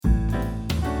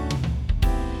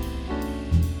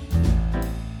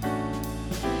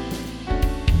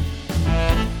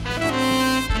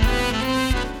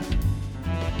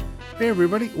Hey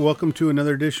everybody, welcome to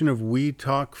another edition of We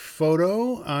Talk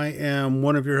Photo. I am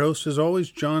one of your hosts as always,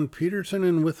 John Peterson,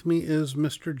 and with me is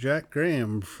Mr. Jack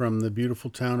Graham from the beautiful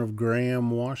town of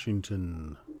Graham,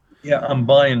 Washington. Yeah, I'm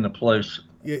buying the place.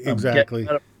 Yeah, I'm getting exactly.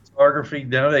 out of photography.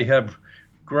 Now they have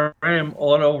Graham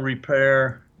Auto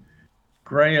Repair,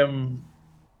 Graham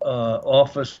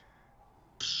Office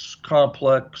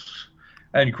Complex,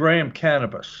 and Graham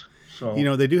Cannabis. You So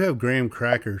know, they do have Graham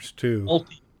crackers too.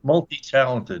 multi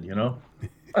talented.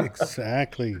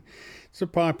 Exactly. It's a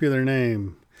popular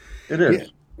name. It Yeah.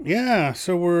 is. Yeah,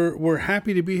 so we're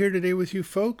happy to be here today with you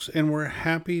folks, and we're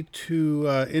happy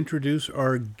to introduce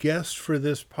our guest for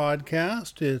this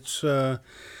podcast. It's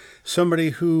somebody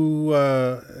who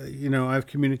I've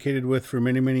communicated with for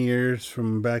many years,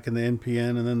 from back in the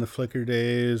NPN and then the Flickr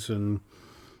days, and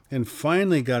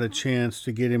finally got a chance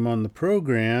to get him on the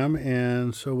program.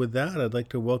 And so with that, I'd like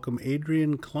to welcome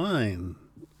Adrian Klein.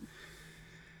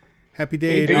 Happy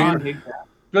day, Hey, Adrian. John. Hey,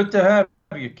 Good to have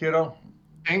you, kiddo.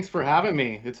 thanks for having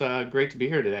me. It's great to be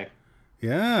here today.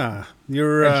 Yeah,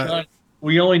 you're And Sean,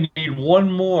 we only need one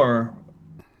more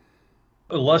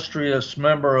illustrious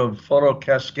member of Photo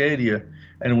Cascadia,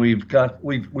 and we've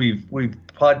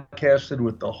podcasted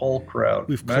with the whole crowd.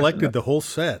 we've Imagine collected that. the whole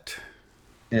set.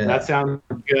 Yeah. That sounds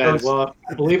good. Well,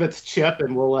 I believe it's Chip,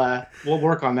 and we'll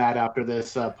work on that after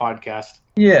this podcast.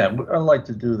 Yeah, I like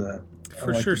to do that.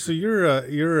 For sure. So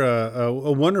you're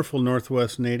a wonderful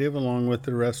Northwest native, along with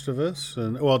the rest of us.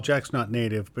 And well, Jack's not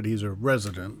native, but he's a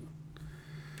resident.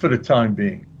 For the time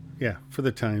being. Yeah, for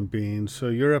the time being. So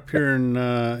you're up here in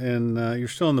you're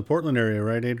still in the Portland area,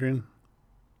 right, Adrian?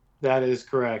 That is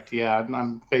correct. Yeah,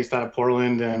 I'm based out of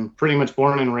Portland and pretty much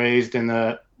born and raised in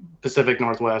the Pacific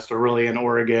Northwest, or really in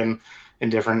Oregon, in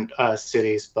different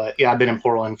cities. But yeah, I've been in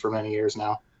Portland for many years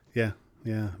now. Yeah,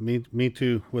 me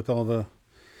too. With all the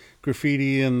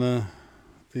graffiti and the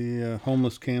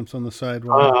homeless camps on the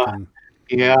sidewalk. And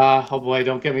Yeah. Oh boy,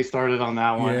 don't get me started on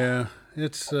that one. yeah,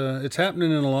 it's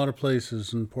happening in a lot of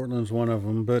places, and Portland's one of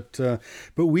them. But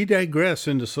we digress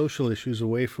into social issues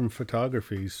away from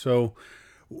photography. So,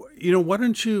 why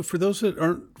don't you, for those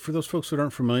folks that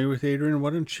aren't familiar with Adrian,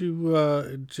 why don't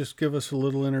you just give us a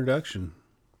little introduction?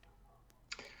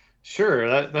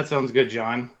 Sure, that sounds good,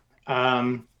 John.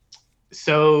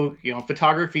 So,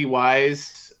 photography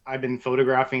wise, I've been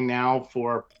photographing now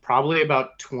for probably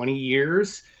about 20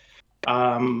 years.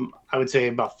 I would say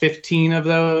about 15 of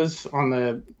those on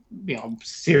the,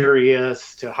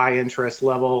 serious to high interest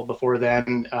level. Before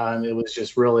then, it was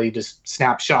just really just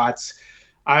snapshots.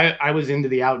 I was into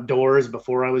the outdoors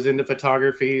before I was into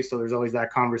photography. So there's always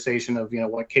that conversation of,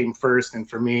 what came first. And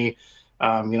for me,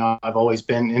 I've always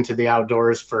been into the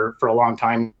outdoors for a long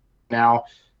time now.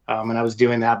 And I was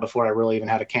doing that before I really even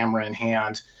had a camera in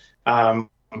hand.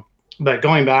 But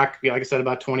going back, like I said,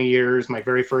 about 20 years, my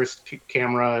very first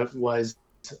camera was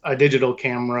a digital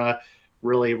camera,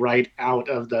 really right out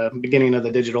of the beginning of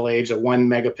the digital age, a 1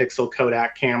 megapixel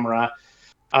Kodak camera.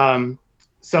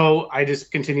 So I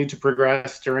just continued to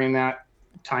progress during that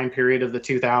time period of the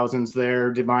 2000s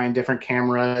there, buying different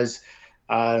cameras,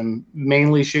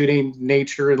 mainly shooting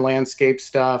nature and landscape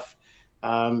stuff.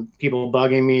 People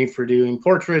bugging me for doing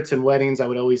portraits and weddings. I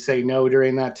would always say no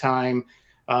during that time.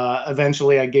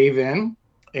 Eventually I gave in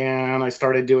and I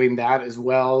started doing that as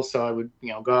well. So I would,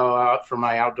 go out for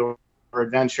my outdoor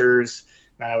adventures,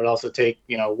 and I would also take,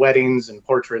 weddings and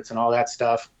portraits and all that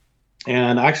stuff.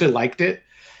 And I actually liked it.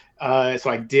 So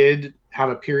I did have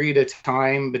a period of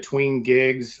time between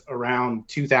gigs around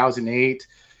 2008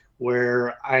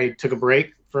 where I took a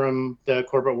break from the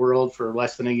corporate world for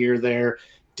less than a year there,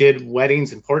 did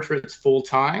weddings and portraits full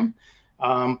time.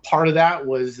 Part of that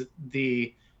was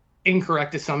the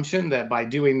incorrect assumption that by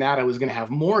doing that, I was going to have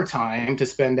more time to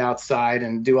spend outside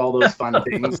and do all those fun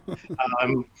things,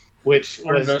 which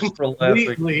was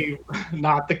completely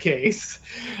not the case.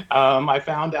 I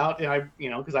found out,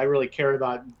 because I really care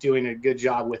about doing a good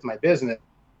job with my business.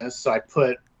 So I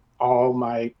put all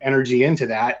my energy into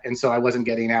that. And so I wasn't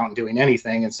getting out and doing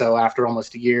anything. And so after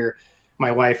almost a year,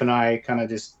 my wife and I kind of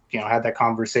just, had that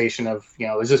conversation of,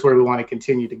 is this where we want to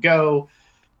continue to go?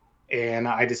 And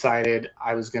I decided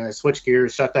I was going to switch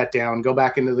gears, shut that down, go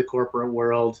back into the corporate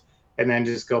world, and then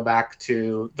just go back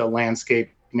to the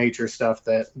landscape nature stuff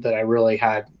that I really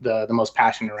had the most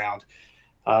passion around.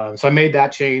 So I made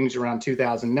that change around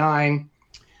 2009,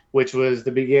 which was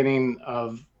the beginning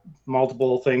of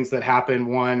multiple things that happened.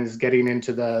 One is getting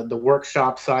into the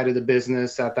workshop side of the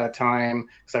business at that time,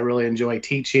 because I really enjoy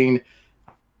teaching.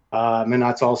 And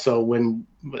that's also when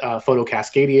Photo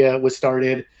Cascadia was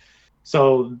started.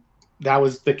 So that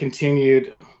was the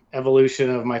continued evolution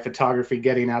of my photography,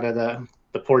 getting out of the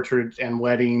the portraits and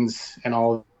weddings and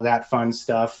all of that fun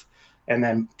stuff, and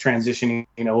then transitioning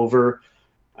over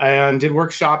and did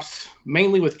workshops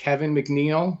mainly with Kevin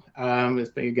McNeil.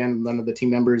 Again, one of the team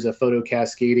members of Photo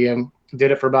Cascadia.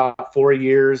 Did it for about 4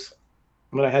 years,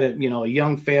 but I had a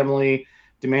young family,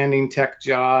 demanding tech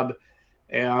job,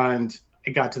 and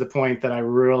it got to the point that I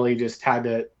really just had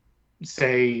to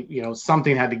say,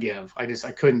 something had to give. I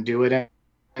couldn't do it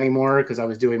anymore because I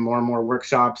was doing more and more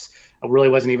workshops. I really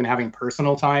wasn't even having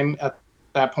personal time at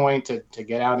that point to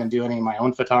get out and do any of my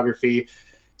own photography.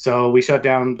 So we shut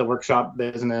down the workshop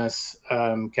business,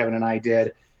 Kevin and I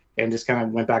did, and just kind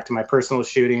of went back to my personal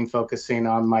shooting, focusing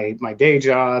on my day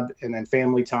job and then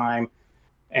family time.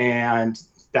 And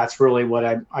that's really what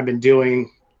I've been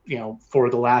doing, for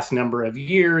the last number of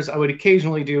years. I would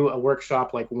occasionally do a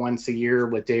workshop like once a year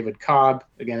with David Cobb,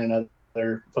 again,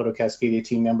 another Photo Cascadia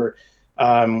team member.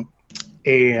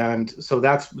 And so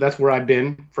that's where I've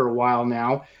been for a while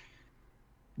now.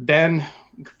 Then,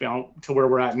 to where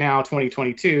we're at now,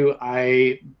 2022,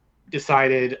 I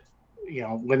decided,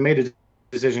 made a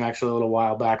decision actually a little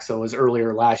while back, so it was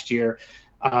earlier last year,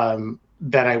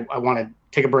 that I want to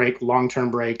take a break,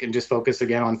 long-term break, and just focus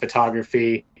again on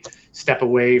photography, step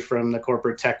away from the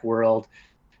corporate tech world.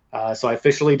 So I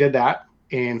officially did that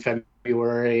in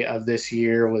February of this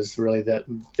year. Was really the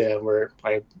where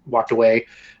I walked away.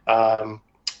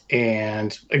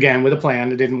 And again, with a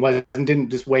plan. It didn't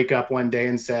just wake up one day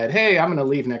and said, "Hey, I'm going to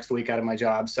leave next week out of my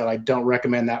job." So I don't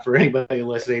recommend that for anybody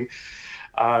listening.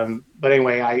 But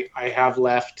anyway, I have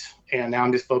left, and now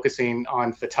I'm just focusing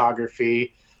on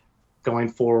photography going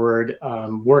forward.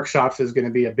 Workshops is going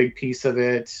to be a big piece of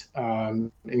it, and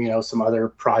some other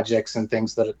projects and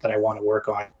things that I want to work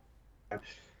on.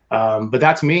 But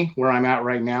that's me, where I'm at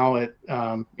right now at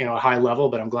a high level.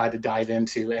 But I'm glad to dive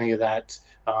into any of that.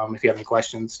 If you have any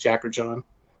questions, Jack or John.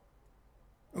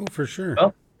 Oh, for sure.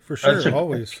 Well, for sure.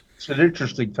 Always. It's an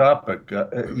interesting topic.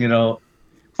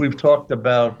 We've talked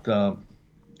about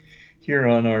here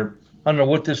on our, I don't know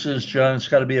what this is, John. It's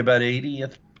got to be about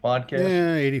 80th podcast.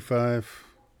 Yeah, 85.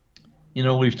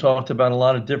 We've talked about a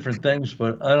lot of different things,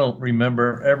 but I don't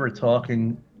remember ever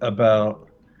talking about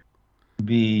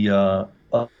the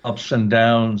ups and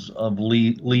downs of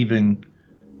leaving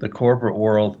the corporate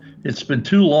world. It's been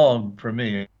too long for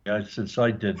me since I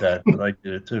did that, but I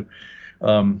did it too.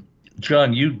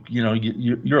 John,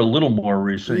 you're a little more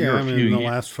recent. Yeah, in the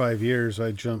last 5 years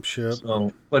I jumped ship.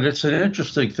 So, but it's an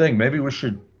interesting thing. Maybe we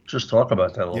should just talk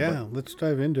about that a little bit. Yeah, let's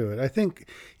dive into it. I think,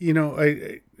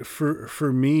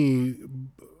 for me,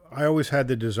 I always had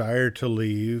the desire to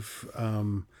leave,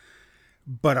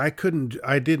 but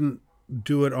I didn't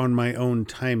do it on my own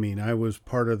timing. I was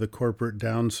part of the corporate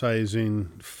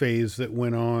downsizing phase that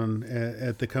went on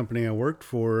at the company I worked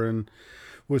for, and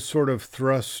was sort of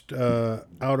thrust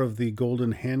out of the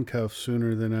golden handcuffs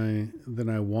sooner than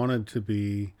I wanted to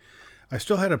be. I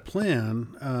still had a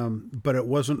plan, but it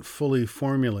wasn't fully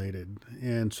formulated,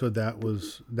 and so that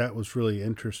was really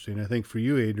interesting. I think for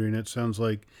you, Adrian, it sounds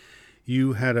like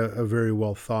you had a very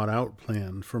well thought out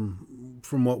plan from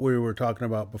what we were talking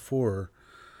about before.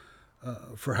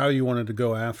 For how you wanted to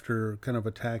go after kind of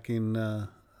attacking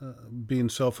being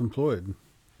self-employed.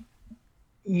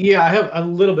 Yeah, I have a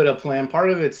little bit of plan.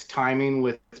 Part of it's timing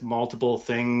with multiple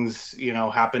things,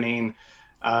 happening.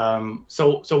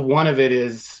 So one of it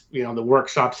is, the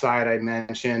workshop side I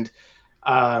mentioned.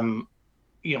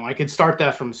 I could start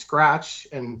that from scratch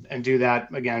and do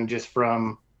that again, just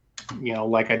from,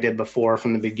 like I did before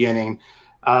from the beginning.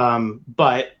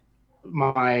 But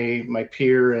my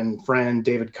peer and friend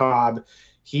David Cobb,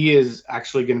 he is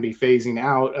actually going to be phasing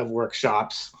out of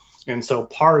workshops, and so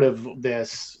part of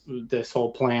this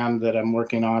whole plan that I'm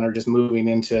working on, or just moving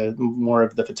into more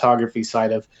of the photography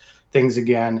side of things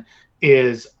again,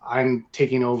 is I'm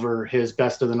taking over his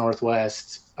Best of the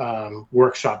Northwest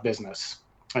workshop business.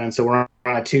 And so we're on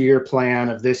a 2-year plan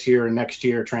of this year and next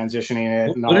year transitioning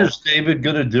it. What is David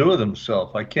going to do with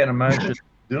himself? I can't imagine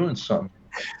doing something.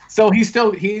 So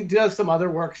he does some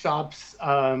other workshops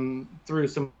through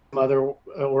some other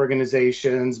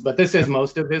organizations, but this is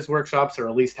most of his workshops, or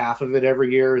at least half of it every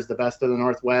year, is the Best of the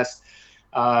Northwest.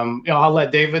 I'll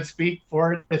let David speak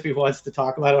for it if he wants to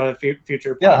talk about it on a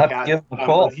future podcast. Yeah, I have to give him a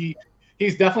call.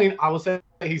 He's definitely, I will say,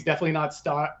 he's definitely not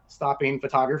stopping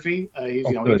photography. He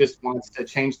just wants to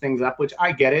change things up, which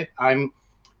I get it.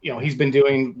 He's been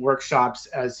doing workshops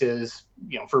as his,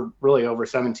 for really over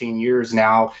 17 years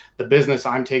now. The business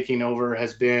I'm taking over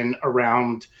has been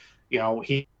around,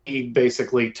 he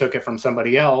basically took it from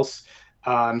somebody else.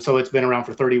 So it's been around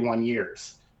for 31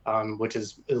 years, which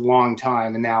is a long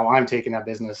time. And now I'm taking that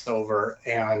business over,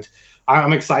 and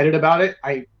I'm excited about it.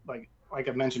 like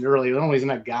I mentioned earlier, the only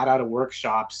reason I got out of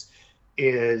workshops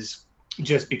is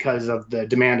just because of the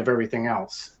demand of everything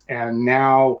else. And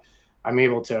now I'm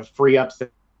able to free up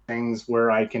things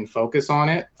where I can focus on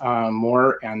it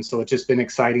more. And so it's just been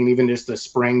exciting, even just the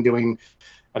spring, doing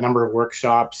a number of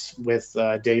workshops with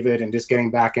David and just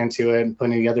getting back into it and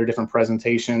putting together different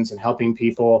presentations and helping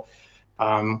people.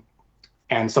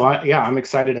 And so I'm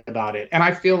excited about it. And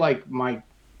I feel like my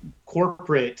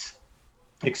corporate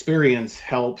experience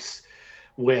helps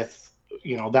with,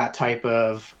 that type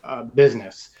of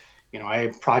business. I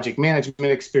have project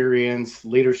management experience,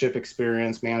 leadership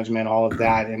experience, management, all of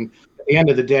that. And at the end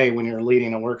of the day, when you're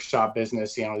leading a workshop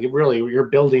business, you're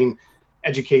building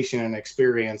education and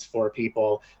experience for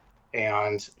people.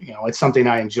 And, it's something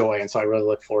I enjoy. And so I really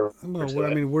look forward to it.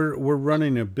 I mean, we're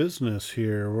running a business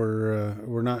here.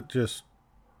 We're not just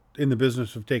in the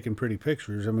business of taking pretty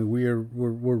pictures. I mean,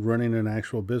 we're running an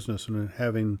actual business, and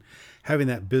having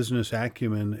that business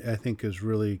acumen, I think, is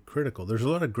really critical. There's a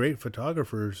lot of great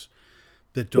photographers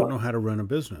that don't know how to run a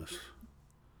business.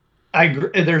 I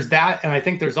agree. There's that, and I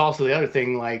think there's also the other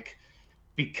thing, like,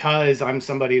 because I'm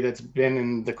somebody that's been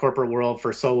in the corporate world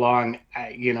for so long,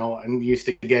 I'm used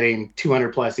to getting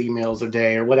 200 plus emails a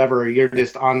day or whatever. You're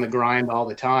just on the grind all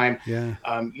the time. Yeah.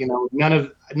 None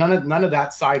of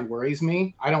that side worries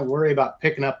me. I don't worry about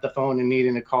picking up the phone and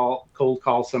needing to cold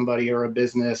call somebody or a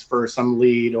business for some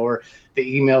lead, or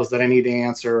the emails that I need to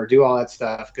answer or do all that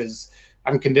stuff, because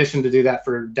I'm conditioned to do that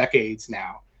for decades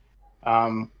now.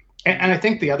 And I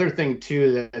think the other thing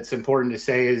too that's important to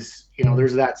say is,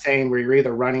 there's that saying where you're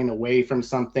either running away from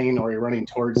something or you're running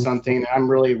towards something. I'm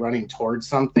really running towards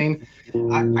something.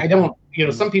 I don't,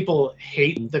 some people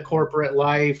hate the corporate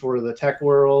life or the tech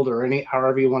world or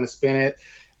however you want to spin it.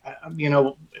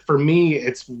 For me,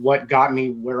 it's what got me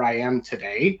where I am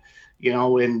today,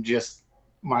 and just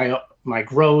my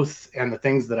growth and the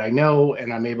things that I know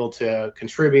and I'm able to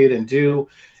contribute and do.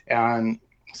 And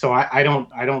so I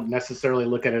don't necessarily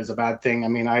look at it as a bad thing. I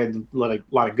mean, I had a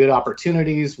lot of good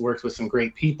opportunities, worked with some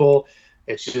great people.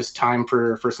 It's just time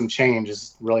for some change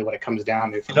is really what it comes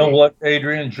down to. You know what,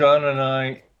 Adrian, John and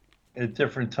I at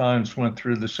different times went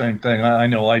through the same thing. I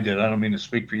know I did. I don't mean to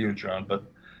speak for you, John, but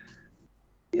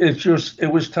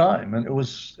it was time, and it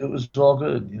was all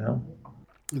good,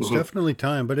 It's definitely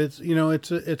time, but it's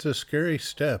a scary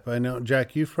step. I know,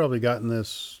 Jack, you've probably gotten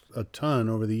this a ton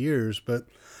over the years, but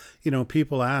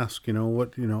people ask,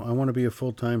 what, I want to be a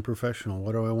full-time professional.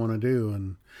 What do I want to do?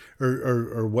 And,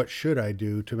 or what should I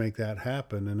do to make that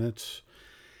happen? And it's,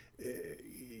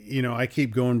 I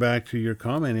keep going back to your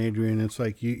comment, Adrian. It's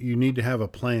like, you need to have a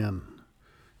plan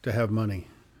to have money,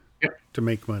 to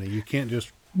make money. You can't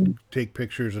just take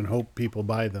pictures and hope people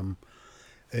buy them.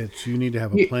 You need to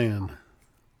have a plan.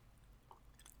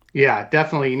 Yeah,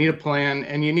 definitely. You need a plan,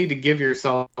 and you need to give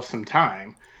yourself some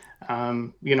time.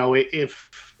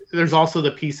 If there's also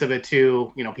the piece of it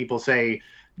too, people say,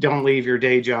 don't leave your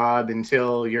day job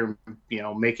until you're,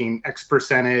 making X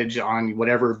percentage on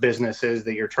whatever business is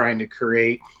that you're trying to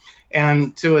create.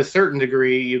 And to a certain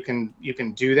degree, you can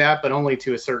do that, but only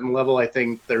to a certain level. I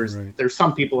think there's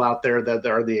some people out there that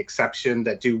are the exception,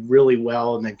 that do really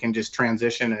well and then can just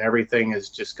transition and everything is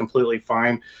just completely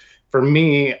fine. For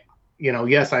me,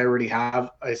 yes, I already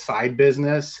have a side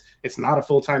business. It's not a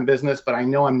full-time business, but I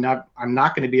know I'm not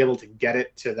going to be able to get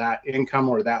it to that income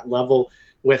or that level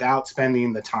without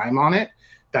spending the time on it.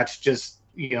 That's just,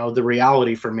 the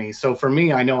reality for me. So for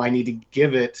me, I know I need to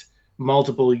give it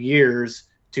multiple years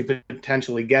to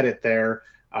potentially get it there.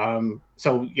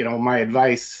 So, my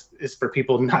advice is for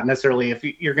people, not necessarily, if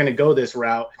you're going to go this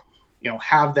route,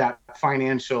 have that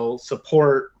financial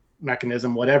support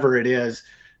mechanism, whatever it is,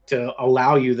 to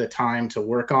allow you the time to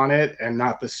work on it, and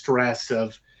not the stress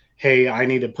of, hey, I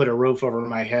need to put a roof over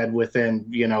my head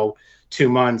within, 2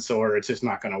 months, or it's just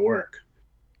not going to work.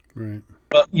 Right.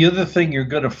 Well, the other thing you're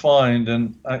going to find,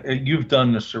 and you've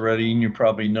done this already, and you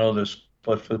probably know this,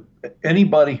 but for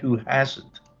anybody who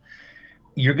hasn't,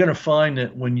 you're going to find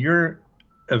that when you're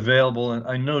available, and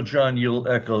I know, John, you'll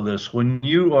echo this, when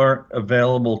you are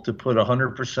available to put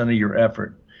 100% of your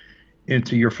effort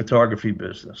into your photography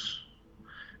business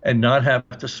and not have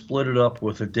to split it up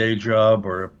with a day job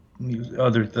or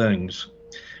other things,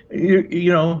 you're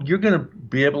going to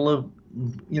be able to,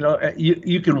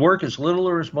 you can work as little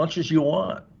or as much as you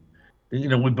want.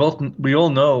 We all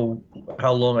know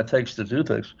how long it takes to do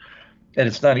things, and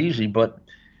it's not easy, but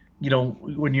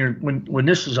when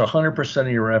this is 100%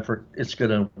 of your effort, it's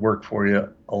going to work for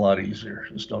you a lot easier.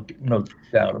 There's no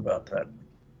doubt about that.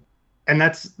 And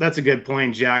that's a good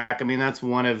point, Jack. I mean, that's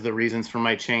one of the reasons for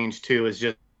my change too, is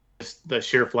just the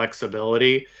sheer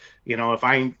flexibility. If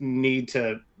I need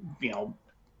to,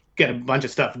 get a bunch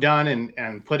of stuff done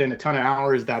and put in a ton of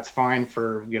hours, that's fine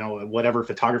for, whatever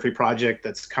photography project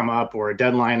that's come up or a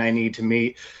deadline I need to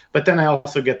meet. But then I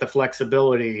also get the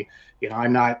flexibility.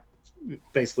 I'm not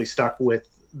basically stuck with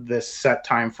this set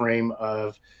time frame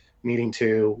of needing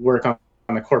to work on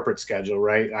a corporate schedule,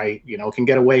 right? I can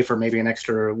get away for maybe an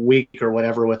extra week or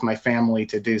whatever with my family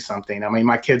to do something. I mean,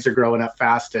 my kids are growing up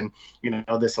fast, and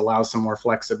this allows some more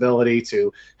flexibility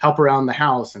to help around the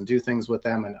house and do things with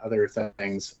them and other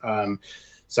things.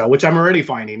 So which I'm already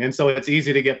finding, and so it's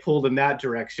easy to get pulled in that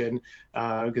direction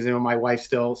because my wife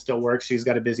still works. She's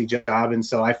got a busy job, and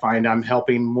so I find I'm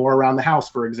helping more around the house,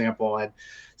 for example. And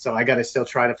so I got to still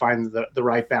try to find the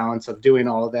right balance of doing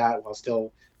all of that while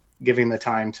still giving the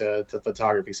time to the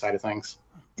photography side of things.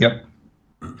 Yep.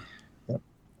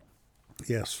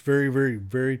 Yes, very, very,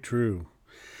 very true.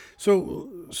 So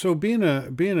being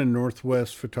a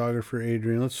Northwest photographer,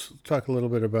 Adrian, let's talk a little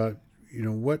bit about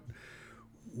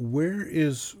where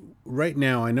is right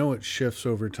now. I know it shifts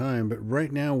over time, but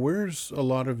right now, where's a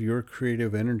lot of your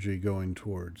creative energy going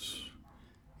towards?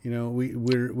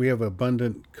 We have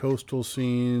abundant coastal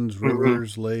scenes,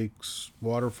 rivers, lakes,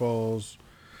 waterfalls,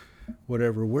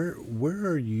 whatever. Where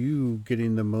are you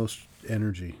getting the most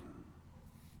energy?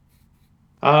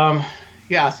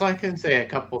 Yeah, so I can say a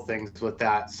couple things with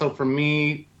that. So for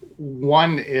me,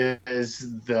 one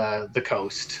is the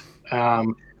coast.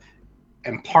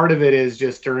 And part of it is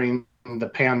just during the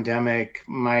pandemic,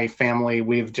 my family,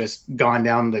 we've just gone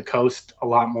down the coast a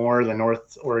lot more, the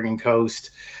North Oregon coast,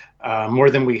 more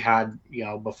than we had,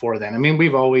 before then. I mean,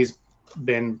 we've always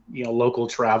been, local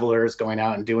travelers going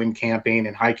out and doing camping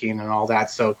and hiking and all that.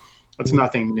 So it's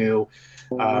nothing new.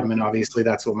 And obviously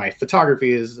that's what my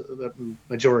photography is the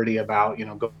majority about,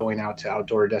 going out to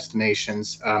outdoor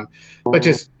destinations. But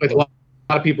just with a lot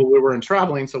of people, we weren't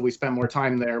traveling, so we spent more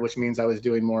time there, which means I was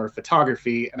doing more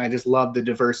photography. And I just love the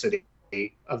diversity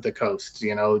of the coast.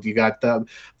 You got the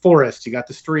forest, you got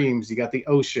the streams, you got the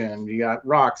ocean, you got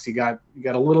rocks, you got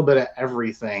a little bit of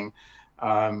everything.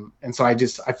 And so I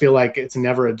feel like it's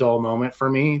never a dull moment for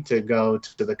me to go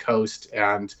to the coast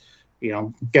and,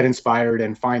 get inspired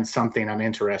and find something I'm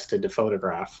interested to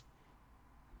photograph.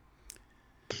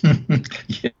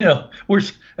 It's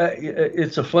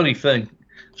a funny thing.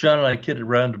 John and I kid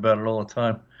around about it all the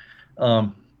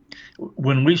time.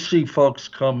 When we see folks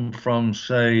come from,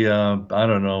 say, I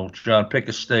don't know, John, pick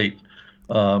a state,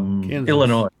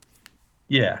 Illinois.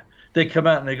 Yeah. They come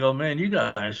out and they go, man, you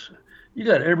guys, you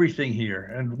got everything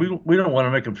here. And we don't want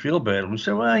to make them feel bad. We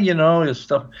say, well, it's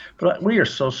stuff. But we are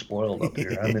so spoiled up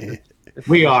here. I mean,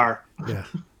 we are. Yeah.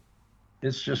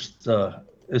 It's just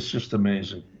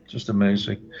amazing. Just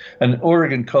amazing. And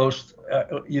Oregon coast, I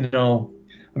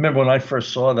remember when I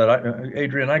first saw that,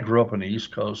 Adrian, I grew up on the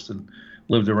East Coast and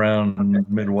lived around in the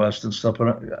Midwest and stuff,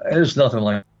 but there's nothing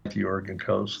like the Oregon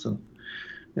coast. And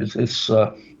it's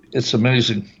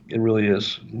amazing. It really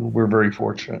is. We're very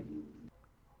fortunate.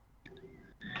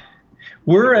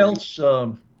 Where else?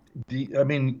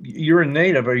 You're a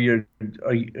native. Are you?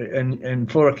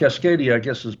 And Florida Cascadia, I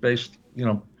guess, is based,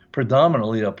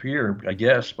 predominantly up here, I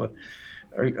guess. But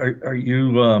are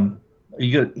you?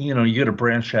 You going to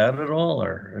branch out at all,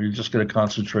 or are you just going to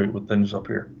concentrate with things up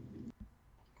here?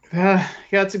 Yeah,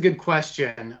 that's a good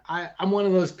question. I'm one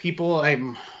of those people.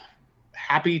 I'm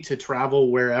happy to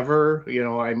travel wherever.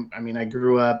 I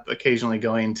grew up occasionally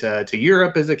going to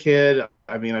Europe as a kid.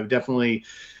 I've definitely,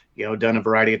 done a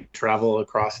variety of travel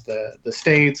across the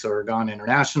states or gone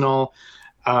international.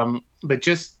 But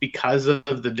just because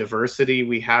of the diversity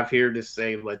we have here, to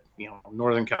say,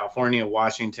 Northern California,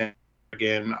 Washington,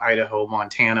 Oregon, Idaho,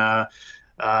 Montana,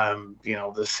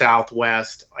 the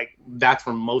Southwest, that's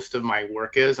where most of my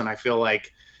work is. And I feel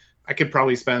like I could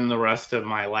probably spend the rest of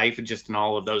my life just in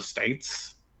all of those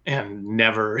states and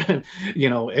never,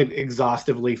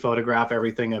 exhaustively photograph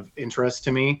everything of interest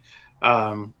to me.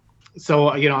 So,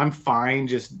 I'm fine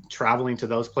just traveling to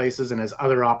those places. And as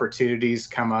other opportunities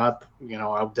come up,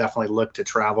 I'll definitely look to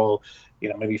travel,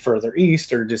 maybe further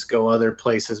east or just go other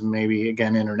places, maybe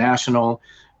again, international.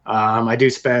 I do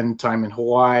spend time in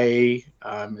Hawaii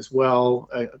as well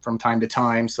from time to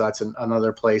time. So that's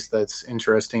another place that's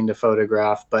interesting to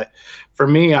photograph. But for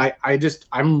me,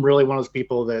 I'm really one of those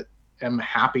people that am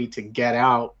happy to get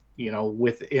out,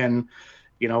 within,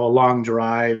 a long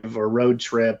drive or road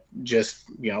trip, just,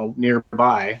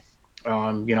 nearby.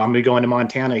 I'm going to be going to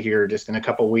Montana here just in a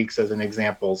couple of weeks as an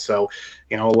example. So,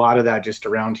 a lot of that just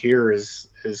around here is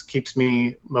keeps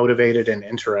me motivated and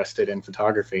interested in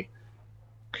photography.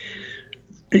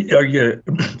 Are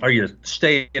you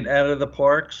staying out of the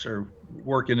parks or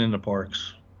working in the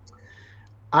parks?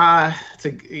 I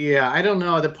don't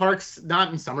know. The parks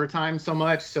not in summertime so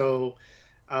much. So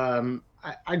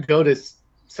I go to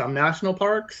some national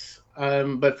parks,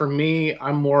 but for me,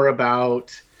 I'm more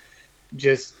about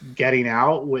just getting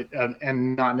out with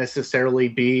and not necessarily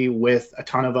be with a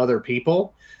ton of other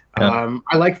people. Yeah.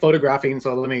 I like photographing,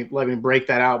 so let me break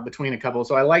that out between a couple.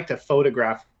 So I like to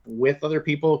photograph with other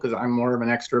people because I'm more of an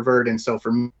extrovert, and so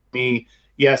for me,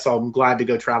 yes, I'm glad to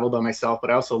go travel by myself, but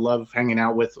I also love hanging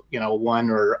out with one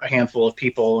or a handful of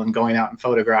people and going out and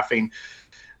photographing.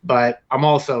 But I'm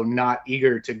also not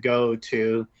eager to go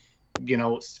to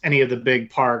any of the big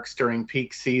parks during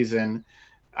peak season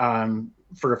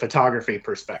for a photography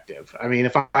perspective. I mean,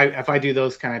 if I do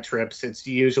those kind of trips, it's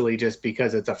usually just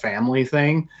because it's a family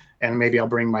thing and maybe I'll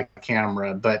bring my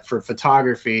camera. But for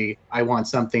photography, I want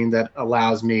something that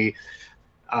allows me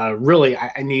really,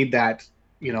 I need that,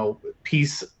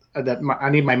 peace I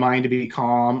need my mind to be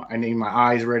calm. I need my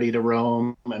eyes ready to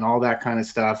roam and all that kind of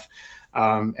stuff.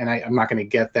 And I'm not going to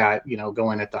get that,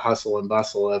 going at the hustle and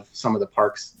bustle of some of the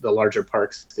parks, the larger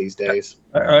parks these days.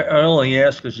 I only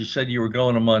asked because you said you were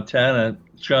going to Montana.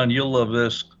 John, you'll love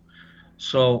this.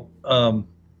 So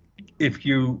if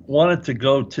you wanted to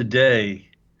go today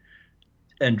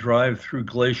and drive through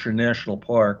Glacier National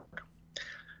Park,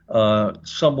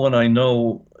 someone I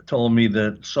know told me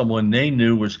that someone they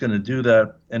knew was going to do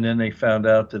that, and then they found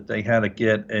out that they had to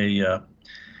get a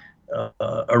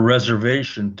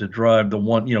reservation to drive the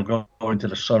one, going to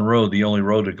the Sun Road, the only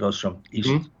road that goes from east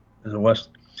to the west.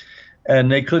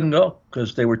 And they couldn't go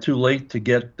because they were too late to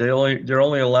get. They're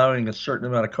only allowing a certain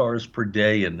amount of cars per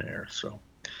day in there. So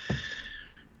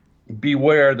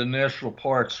beware, the national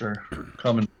parks are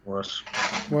coming for us.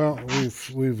 Well,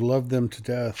 we've loved them to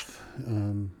death.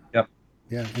 Yep.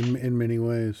 Yeah, in many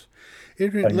ways.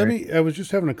 Adrian, I was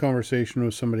just having a conversation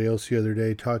with somebody else the other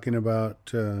day talking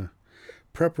about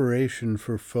preparation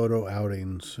for photo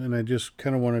outings, and I just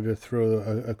kind of wanted to throw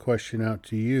a question out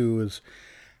to you: is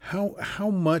how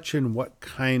much and what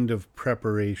kind of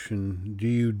preparation do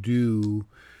you do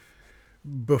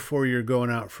before you're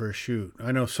going out for a shoot?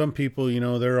 I know some people,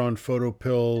 they're on photo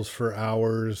pills for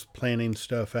hours planning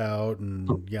stuff out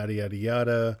and yada yada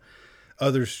yada.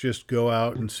 Others just go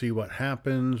out and see what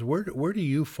happens. Where do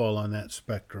you fall on that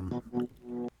spectrum?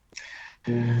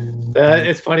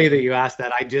 It's funny that you asked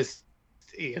that. I just,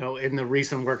 in the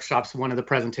recent workshops, one of the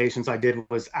presentations I did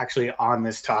was actually on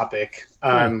this topic.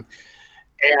 And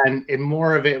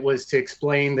more of it was to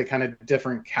explain the kind of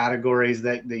different categories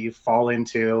that you fall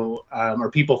into,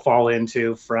 or people fall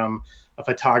into from a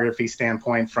photography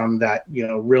standpoint, from that,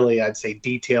 really, I'd say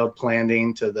detailed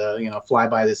planning to the, fly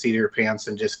by the seat of your pants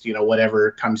and just,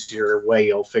 whatever comes your way,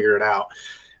 you'll figure it out.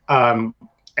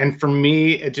 And for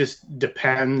me, it just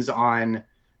depends on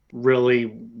really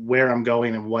where I'm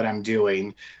going and what I'm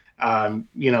doing.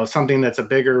 Something that's a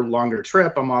bigger, longer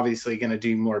trip, I'm obviously going to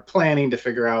do more planning to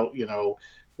figure out,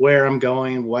 where I'm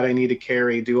going, what I need to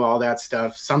carry, do all that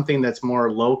stuff. Something that's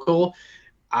more local,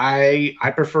 I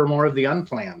prefer more of the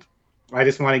unplanned. I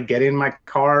just want to get in my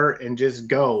car and just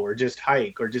go, or just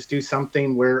hike, or just do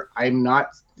something where I'm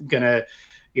not going to,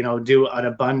 do an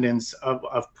abundance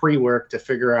of pre-work to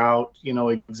figure out,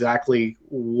 exactly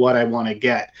what I want to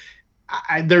get.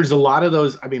 There's a lot of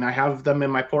those. I mean, I have them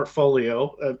in my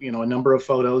portfolio, a number of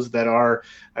photos that are,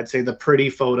 I'd say, the pretty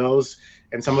photos.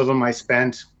 And some of them I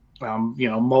spent,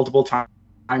 multiple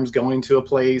times going to a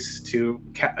place to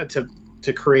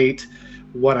create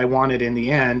what I wanted in the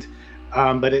end.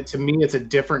 But to me, it's a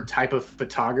different type of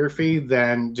photography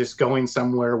than just going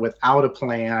somewhere without a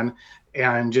plan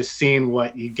and just seeing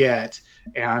what you get.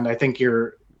 And I think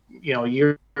you're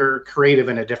creative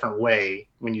in a different way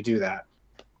when you do that.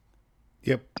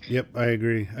 Yep, I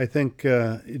agree. I think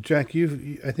Jack,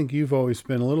 you've always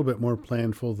been a little bit more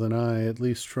planful than I, at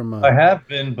least from I have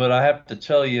been, but I have to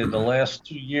tell you, the last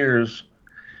 2 years,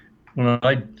 when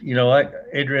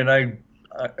Adrian, I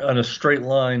on a straight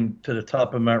line to the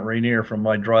top of Mount Rainier from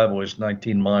my driveway is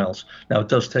 19 miles. Now it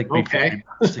does take me 40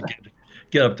 minutes to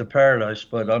get up to Paradise,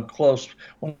 but I'm close.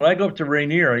 When I go up to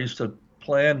Rainier, I used to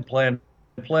plan,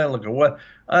 look at what.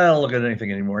 I don't look at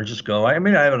anything anymore. I just go. I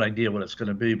mean, I have an idea what it's going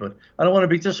to be, but I don't want to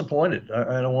be disappointed.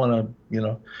 I don't want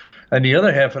to, And the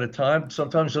other half of the time,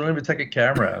 sometimes I don't even take a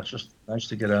camera out. It's just nice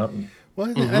to get out.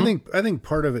 Well, I think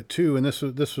part of it too, and this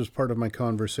was part of my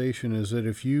conversation, is that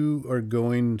if you are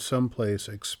going someplace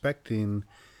expecting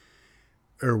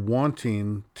or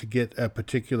wanting to get a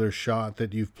particular shot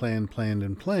that you've planned,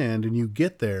 and you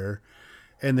get there,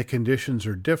 and the conditions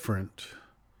are different,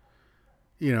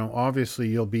 obviously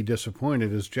you'll be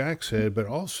disappointed, as Jack said, but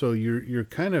also you're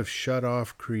kind of shut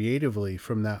off creatively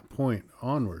from that point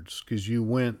onwards, because you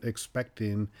went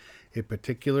expecting a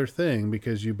particular thing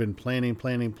because you've been planning,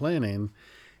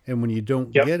 and when you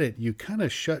don't get it, you kind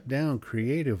of shut down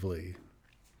creatively.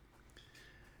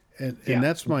 And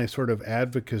that's my sort of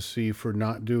advocacy for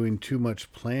not doing too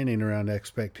much planning around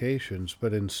expectations,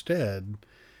 but instead,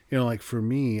 like for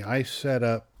me, I set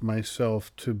up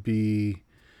myself to be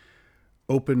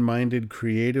open-minded,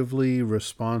 creatively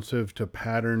responsive to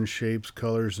patterns, shapes,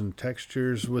 colors, and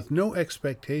textures, with no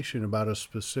expectation about a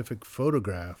specific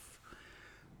photograph,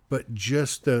 but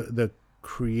just the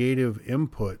creative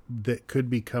input that could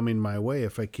be coming my way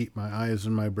if I keep my eyes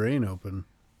and my brain open.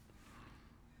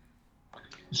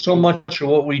 So much of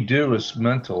what we do is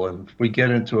mental, and if we get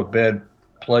into a bad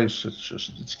place,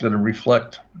 it's going to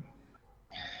reflect.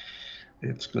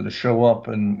 It's going to show up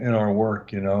in our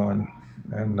work, and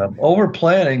over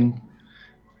planning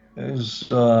is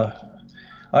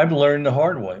I've learned the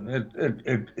hard way.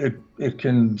 It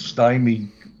can stymie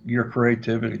your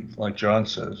creativity, like John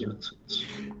says.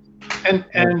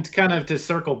 And kind of to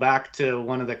circle back to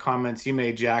one of the comments you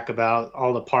made, Jack, about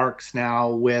all the parks now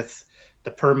with the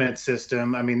permit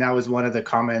system. I mean, that was one of the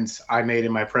comments I made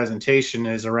in my presentation,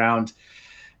 is around,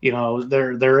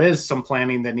 there is some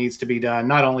planning that needs to be done,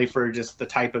 not only for just the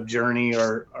type of journey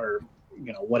or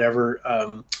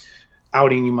whatever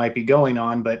outing you might be going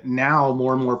on, but now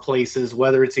more and more places,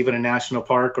 whether it's even a national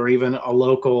park or even a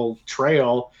local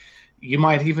trail, you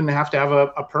might even have to have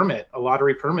a permit, a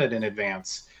lottery permit in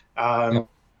advance.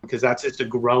 Because that's just a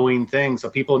growing thing. So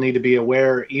people need to be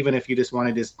aware, even if you just want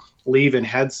to just leave and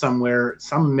head somewhere,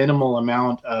 some minimal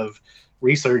amount of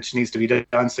research needs to be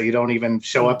done, so you don't even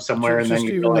show up somewhere and then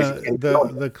you realize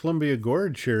the Columbia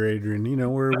Gorge here,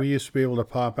 Adrian, where we used to be able to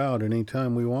pop out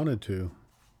anytime we wanted to.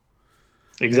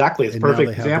 Exactly. It's a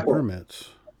perfect example. Permits.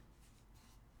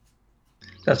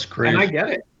 That's crazy. And I get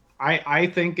it. I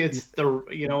think it's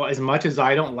as much as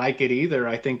I don't like it either,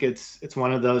 I think it's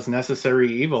one of those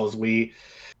necessary evils.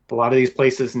 A lot of these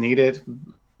places need it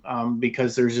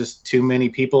because there's just too many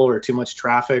people or too much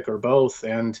traffic or both.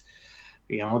 And,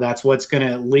 that's what's going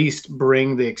to at least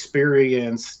bring the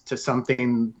experience to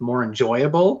something more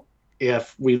enjoyable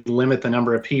if we limit the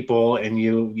number of people and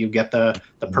you get the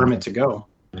permit to go.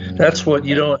 That's what,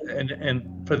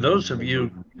 and for those of you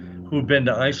who've been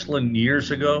to Iceland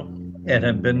years ago and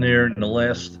have been there in the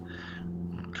last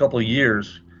couple of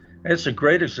years, it's a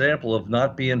great example of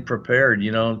not being prepared.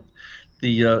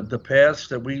 The paths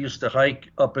that we used to hike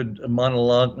up in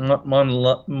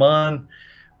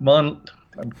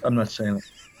I'm not saying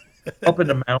it, up in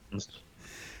the mountains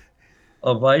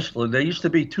of Iceland, they used to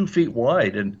be 2 feet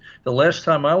wide, and the last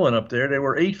time I went up there, they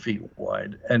were 8 feet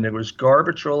wide, and there was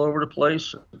garbage all over the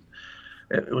place.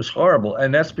 It was horrible,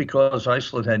 and that's because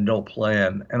Iceland had no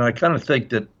plan. And I kind of think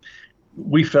that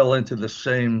we fell into the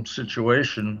same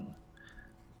situation,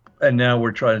 and now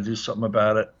we're trying to do something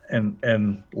about it.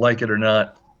 And like it or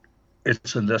not,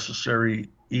 it's a necessary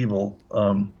evil.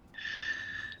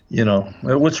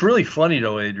 What's really funny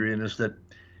though, Adrian, is that,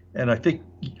 and I think,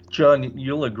 John,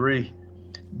 you'll agree,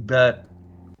 that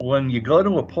when you go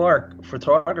to a park,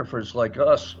 photographers like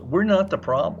us, we're not the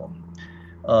problem.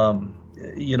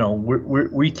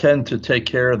 We tend to take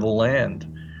care of the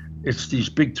land. It's these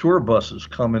big tour buses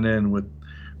coming in with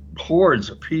hordes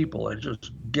of people and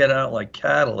just get out like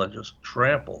cattle and just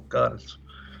trample. God,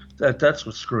 that's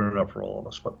what's screwing it up for all of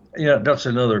us. But that's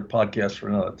another podcast for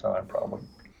another time, probably.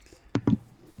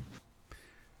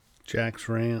 Jack's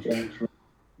rant.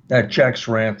 Jack's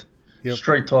rant. Yep.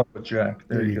 Straight talk with Jack.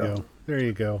 There you go. There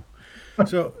you go.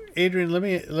 So, Adrian, let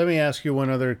me ask you one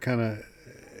other kind of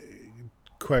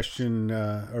question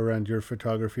around your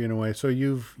photography in a way. So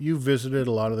you've visited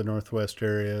a lot of the Northwest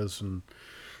areas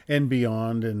and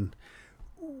beyond, and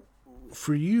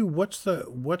for you, what's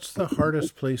the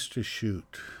hardest place to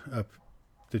shoot up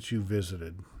that you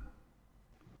visited?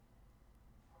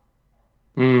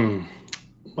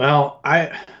 Well,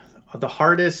 the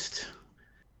hardest,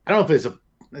 I don't know if there's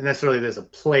a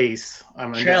place.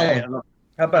 I'm trying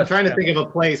to think of a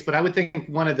place, but I would think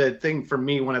one of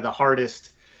the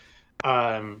hardest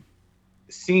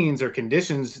scenes or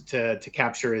conditions to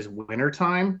capture is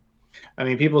wintertime. I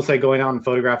mean, people say going out and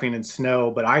photographing in snow,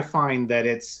 but I find that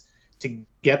it's to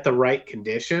get the right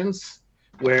conditions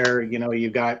where,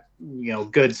 you've got,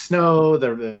 good snow,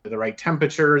 the right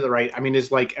temperature,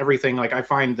 it's like everything. Like I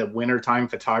find the wintertime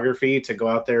photography to go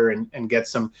out there and get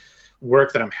some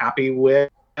work that I'm happy with.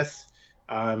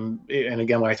 And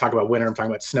again, when I talk about winter, I'm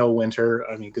talking about snow winter.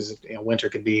 I mean, because winter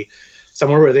could be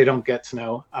somewhere where they don't get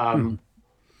snow.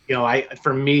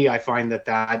 For me, I find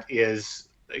that is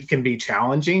it can be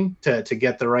challenging to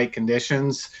get the right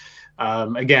conditions.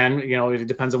 Again, it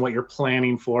depends on what you're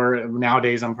planning for.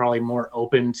 Nowadays, I'm probably more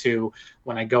open to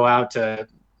when I go out to,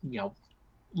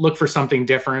 look for something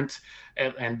different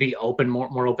and be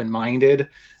more open-minded.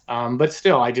 But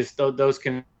still, I just, those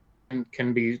can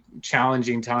be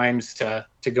challenging times to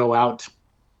go out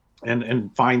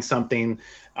and find something,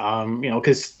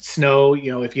 because snow,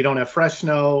 if you don't have fresh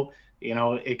snow,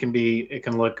 it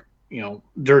can look,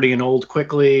 dirty and old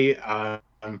quickly.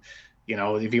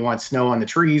 If you want snow on the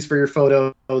trees for your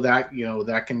photo,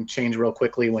 that can change real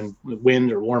quickly when the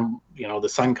wind or warm, the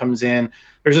sun comes in.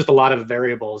 There's just a lot of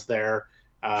variables there.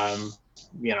 And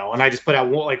I just put out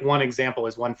one example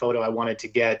is one photo I wanted to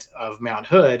get of Mount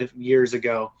Hood years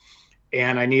ago,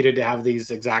 and I needed to have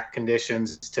these exact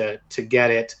conditions to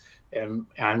get it. And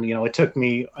it took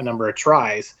me a number of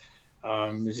tries.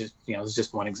 It's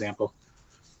just one example.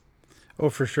 Oh,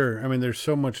 for sure. I mean, there's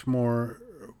so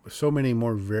many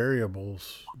more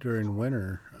variables during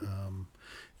winter.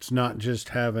 It's not just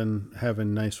having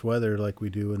nice weather like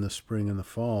we do in the spring and the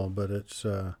fall, but it's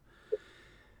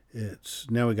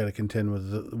now we got to contend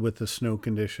with the snow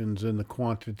conditions and the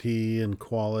quantity and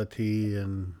quality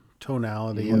and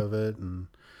tonality of it. And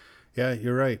yeah,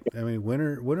 you're right. I mean,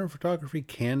 winter photography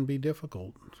can be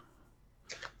difficult.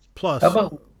 Plus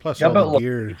all the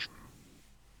gear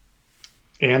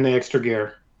and the extra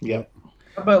gear. Yep.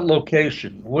 How about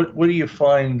location? What do you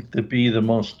find to be the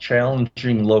most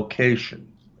challenging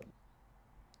location?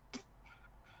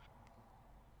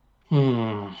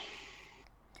 Hmm.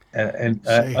 And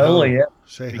I only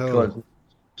ask because ho.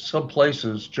 Some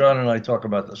places, John and I talk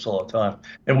about this all the time,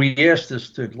 and we ask this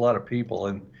to a lot of people,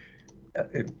 and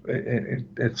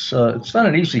it's not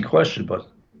an easy question, but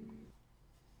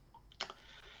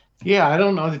yeah, I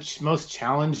don't know the most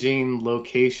challenging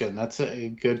location. That's a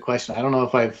good question. I don't know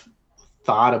if I've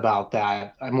thought about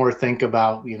that. I more think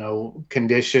about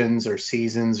conditions or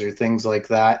seasons or things like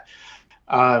that.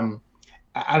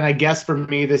 And I guess for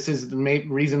me, this is the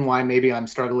reason why maybe I'm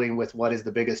struggling with what is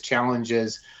the biggest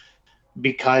challenges,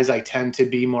 because I tend to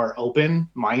be more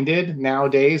open-minded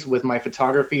nowadays with my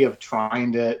photography of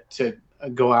trying to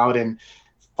go out and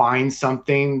find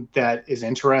something that is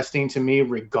interesting to me,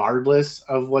 regardless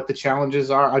of what the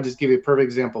challenges are. I'll just give you a perfect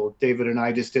example. David and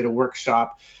I just did a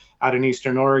workshop out in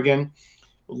Eastern Oregon,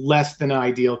 less than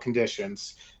ideal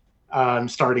conditions.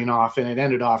 Starting off, and it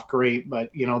ended off great,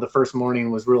 but the first morning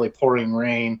was really pouring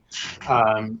rain,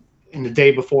 and the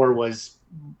day before was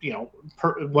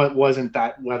what wasn't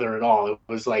that weather at all. It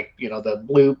was like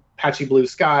the patchy blue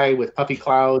sky with puffy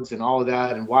clouds and all of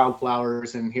that and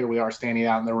wildflowers, and here we are standing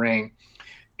out in the rain,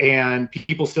 and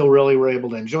people still really were able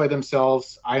to enjoy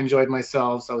themselves. I enjoyed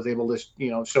myself, so I was able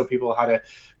to show people how to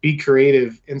be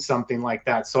creative in something like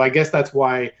that. So I guess that's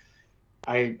why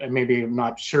I maybe am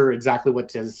not sure exactly what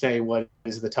to say, what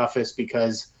is the toughest,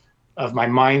 because of my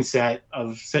mindset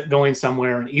of going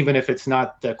somewhere. And even if it's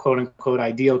not the quote unquote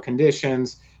ideal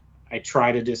conditions, I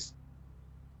try to just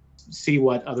see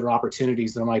what other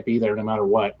opportunities there might be there, no matter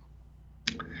what.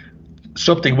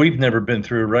 Something we've never been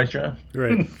through, right, John?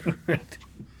 Right.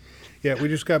 Yeah, we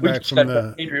just got back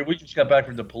from Adrian, we just got back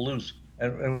from the Palouse,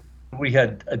 and we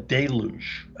had a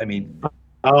deluge. I mean.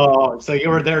 Oh, so you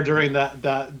were there during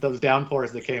those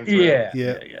downpours that came through. Yeah.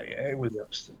 It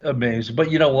was amazing.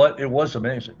 But you know what? It was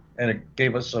amazing, and it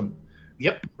gave us some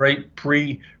great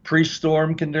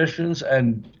pre-storm conditions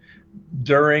and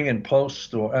during and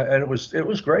post-storm, and it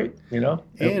was great.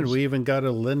 And we even got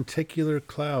a lenticular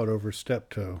cloud over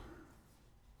Steptoe.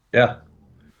 Yeah,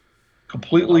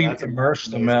 completely immersed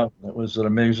the mountain. It was an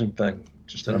amazing thing.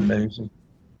 Just an amazing.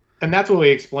 And that's what we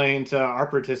explained to our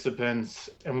participants,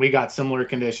 and we got similar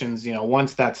conditions.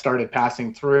 Once that started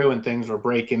passing through and things were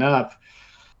breaking up,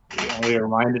 we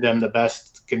reminded them the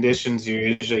best conditions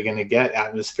you're usually going to get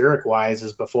atmospheric-wise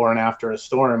is before and after a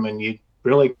storm, and you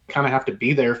really kind of have to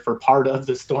be there for part of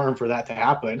the storm for that to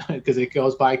happen, because it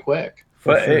goes by quick.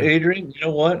 But Adrian, you know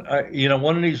what?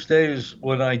 One of these days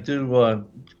when I do,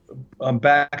 I'm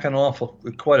backing off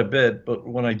quite a bit, but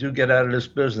when I do get out of this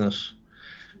business.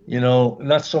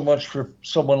 Not so much for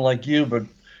someone like you, but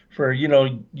for,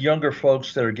 younger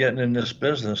folks that are getting in this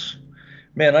business,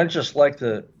 man, I'd just like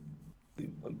to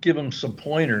give them some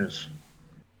pointers.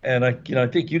 And I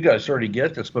think you guys already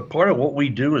get this, but part of what we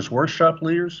do as workshop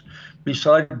leaders,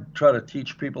 besides try to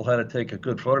teach people how to take a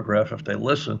good photograph if they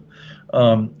listen,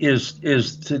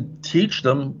 is to teach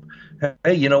them,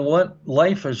 hey, you know what?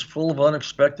 Life is full of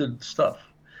unexpected stuff.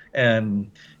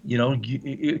 And,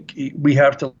 we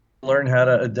have to learn how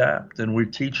to adapt, and we're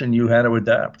teaching you how to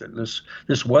adapt. And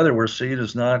this weather we're seeing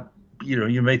is not,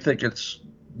 you may think it's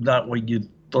not what you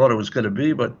thought it was going to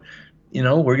be, but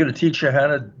we're going to teach you how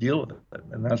to deal with it,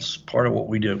 and that's part of what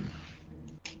we do.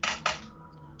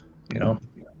 Yeah,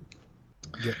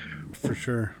 for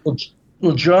sure. Well,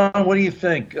 John, what do you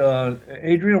think?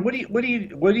 Adrian, do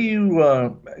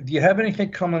you have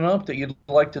anything coming up that you'd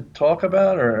like to talk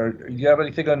about, or do you have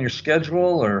anything on your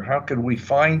schedule, or how can we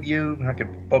find you? How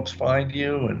can folks find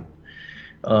you? And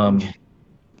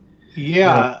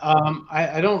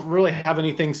I don't really have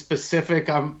anything specific.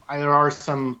 There are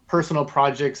some personal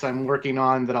projects I'm working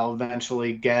on that I'll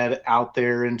eventually get out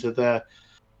there into the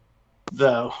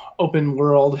open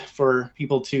world for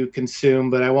people to consume,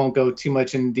 but I won't go too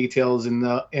much in details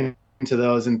into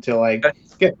those until I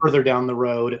get further down the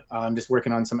road. I'm just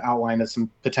working on some outline of some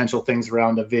potential things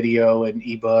around a video and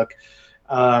ebook.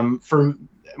 For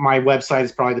my website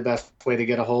is probably the best way to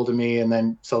get a hold of me, and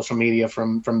then social media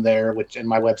from there, and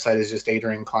my website is just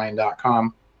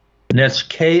adrianklein.com. And that's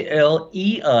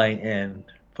Klein,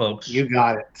 folks. You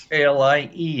got it.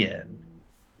 Klein.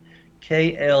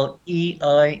 Klein,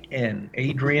 Adrian,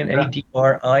 Adrian,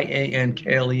 Klein.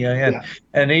 Yeah.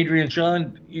 And Adrian,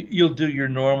 John, you'll do your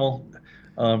normal.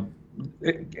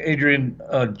 Adrian,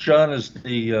 John is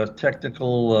the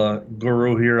technical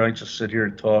guru here. I just sit here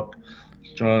and talk.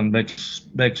 John makes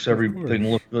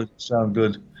everything look good, sound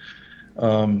good.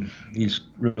 He's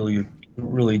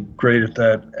really great at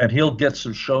that, and he'll get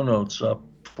some show notes up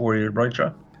for you, right,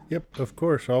 John? Yep, of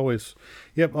course, always.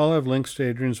 Yep, I'll have links to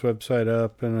Adrian's website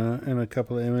up and a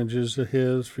couple of images of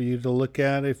his for you to look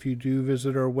at if you do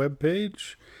visit our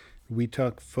webpage,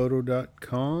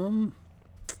 wetalkphoto.com.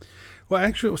 Well,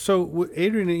 actually, so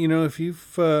Adrian, if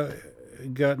you've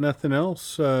got nothing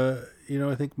else, I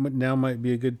think now might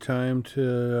be a good time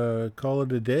to call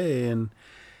it a day. And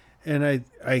I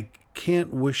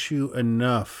can't wish you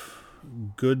enough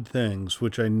good things,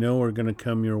 which I know are going to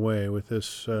come your way with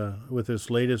this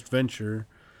latest venture,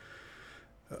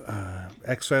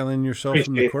 exiling yourself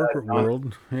from the corporate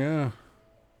world. Yeah.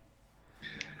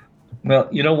 Well,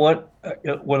 you know what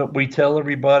we tell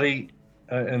everybody,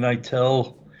 and I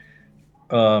tell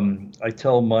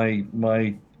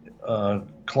my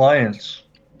clients,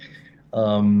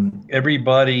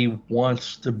 everybody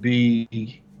wants to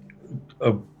be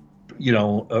a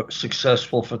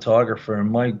successful photographer.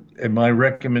 And my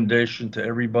recommendation to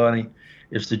everybody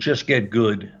is to just get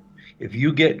good. If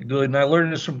you get good, and I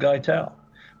learned this from Guy Tao,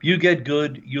 if you get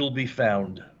good, you'll be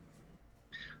found.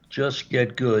 Just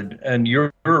get good, and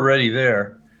you're already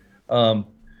there. I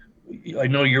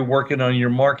know you're working on your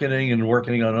marketing and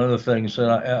working on other things,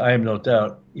 and I have no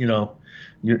doubt,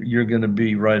 you're going to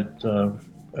be right.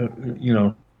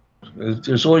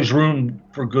 There's always room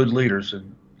for good leaders,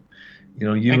 and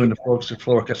you and the folks at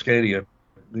Flora Cascadia,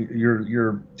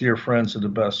 your dear friends are the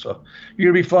best. So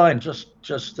you're gonna be fine. Just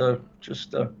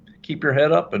keep your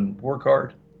head up and work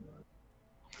hard.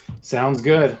 Sounds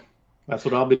good. That's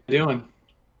what I'll be doing.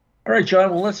 All right,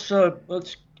 John. Well, let's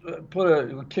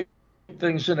kick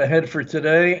things in ahead for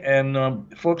today. And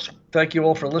folks, thank you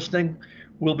all for listening.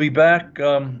 We'll be back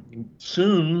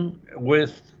soon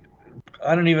with,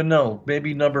 I don't even know,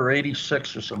 maybe number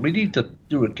 86 or something. We need to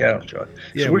do a count, John.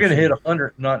 Yeah, so we're going to hit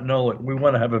 100, not know it. We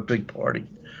want to have a big party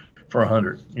for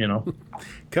 100,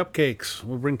 Cupcakes.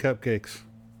 We'll bring cupcakes.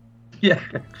 Yeah.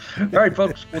 All right,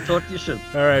 folks. We'll talk to you soon.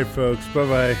 All right, folks.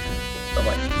 Bye-bye.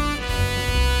 Bye-bye.